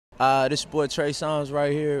This your boy Trey Songz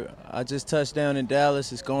right here. I just touched down in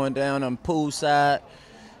Dallas. It's going down on poolside.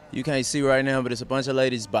 You can't see right now, but it's a bunch of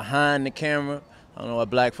ladies behind the camera. I don't know why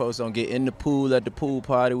black folks don't get in the pool at the pool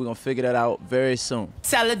party. We're going to figure that out very soon.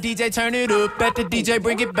 Tell the DJ turn it up, bet the DJ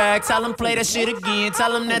bring it back. Tell him play that shit again,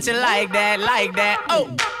 tell him that you like that,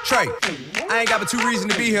 Oh, Trey, I ain't got but 2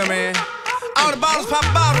 reasons to be here, man. All the bottles pop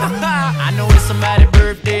a bottle. I know it's somebody's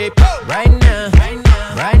birthday right now, right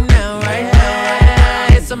now, right now, right now.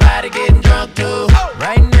 It's somebody getting drunk too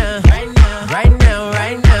right now, right now, right now,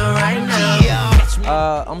 right now, right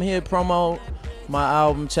now. I'm here to promote my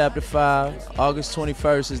album, Chapter 5. August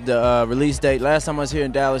 21st is the release date. Last time I was here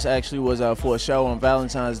in Dallas actually was for a show on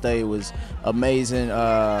Valentine's Day. It was amazing,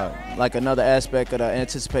 like another aspect of the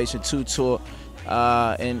Anticipation 2 tour.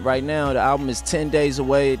 And right now the album is 10 days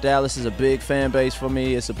away. Dallas is a big fan base for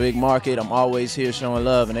me. It's a big market. I'm always here showing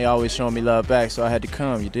love, and they always showing me love back, so I had to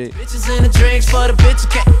come, you dig? Bitches in the drinks for the bitches,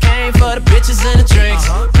 came for the bitches in the drinks.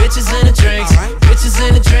 Bitches in the drinks, bitches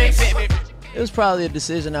in the drinks. It was probably a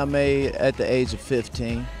decision I made at the age of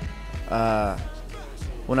 15.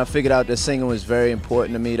 When I figured out that singing was very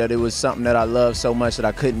important to me, that it was something that I loved so much that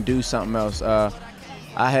I couldn't do something else. I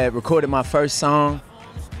had recorded my first song,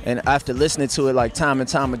 and after listening to it like time and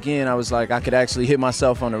time again, I was like, I could actually hear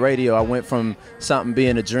myself on the radio. I went from something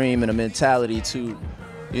being a dream and a mentality to,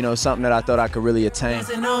 you know, something that I thought I could really attain.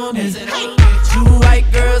 Two white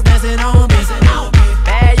girls dancing on me.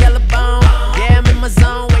 Bad yellow bone, yeah, I'm in my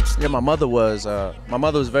zone. Yeah, my mother was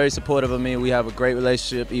very supportive of me. We have a great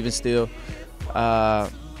relationship, even still.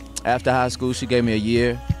 After high school, she gave me a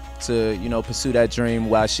year to, you know, pursue that dream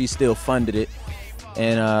while she still funded it.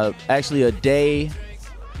 And actually a day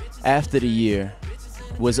after the year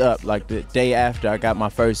was up, like the day after I got my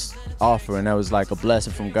first offer, and that was like a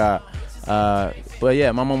blessing from God. But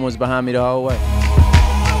yeah, my mom was behind me the whole way.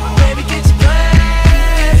 Baby, get your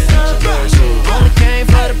glass up. Only came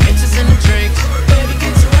for the bitches and the drinks. Baby,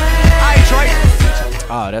 get your glass.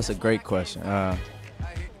 Oh, that's a great question.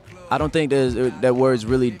 I don't think that words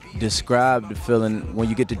really describe the feeling when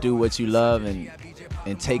you get to do what you love and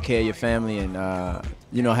take care of your family and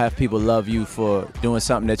you know, have people love you for doing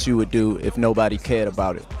something that you would do if nobody cared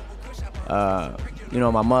about it. You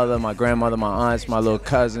know, my mother, my grandmother, my aunts, my little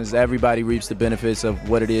cousins, everybody reaps the benefits of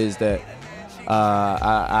what it is that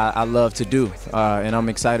I love to do, and I'm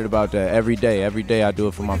excited about that every day. Every day I do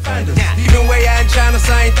it for my family. Even way out in China,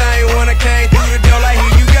 same thing. When I came through the door, like,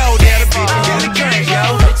 here you go, there the bitch, get the drink,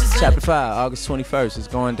 yo. Chapter 5, August 21st, it's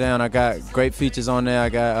going down. I got great features on there. I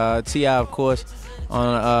got T.I., of course,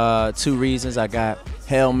 on 2 Reasons. I got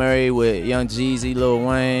Hail Mary with Young Jeezy, Lil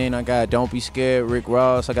Wayne. I got Don't Be Scared, Rick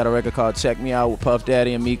Ross. I got a record called Check Me Out with Puff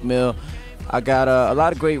Daddy and Meek Mill. I got a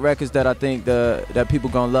lot of great records that I think that people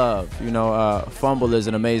gonna love. You know, Fumble is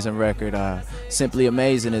an amazing record. Simply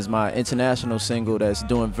Amazing is my international single that's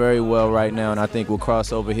doing very well right now, and I think will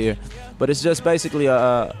cross over here. But it's just basically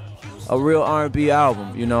a real R&B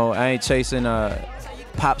album. You know, I ain't chasing a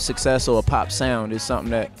pop success or a pop sound. It's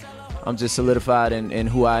something that I'm just solidified in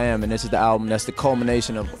who I am, and this is the album that's the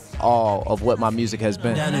culmination of all of what my music has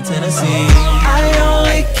been. Down in Tennessee, I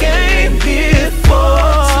only came here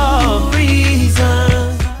for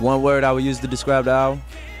reasons. One word I would use to describe the album.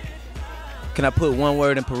 Can I put one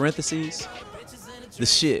word in parentheses? The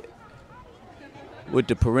shit. With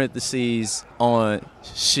the parentheses on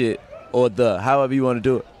shit or the, however you want to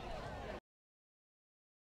do it.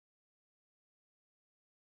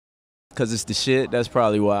 Because it's the shit, that's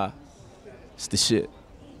probably why. It's the shit.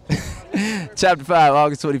 Chapter 5,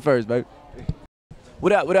 August 21st, baby.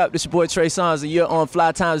 What up, what up? This your boy Trey Songz, and you're on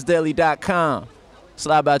FlyTimesDaily.com.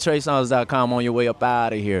 Slide by TreySongz.com on your way up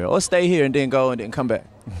out of here. Or stay here and then go and then come back.